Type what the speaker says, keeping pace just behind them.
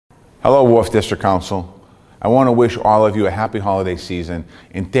Hello, Wharf District Council. I want to wish all of you a happy holiday season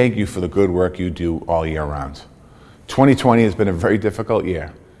and thank you for the good work you do all year round. 2020 has been a very difficult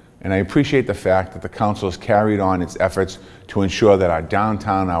year, and I appreciate the fact that the council has carried on its efforts to ensure that our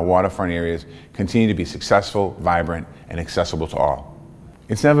downtown and our waterfront areas continue to be successful, vibrant, and accessible to all.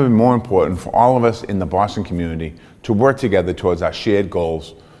 It's never been more important for all of us in the Boston community to work together towards our shared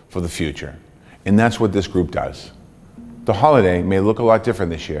goals for the future, and that's what this group does. The holiday may look a lot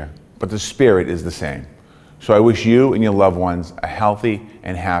different this year, but the spirit is the same. So I wish you and your loved ones a healthy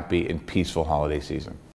and happy and peaceful holiday season.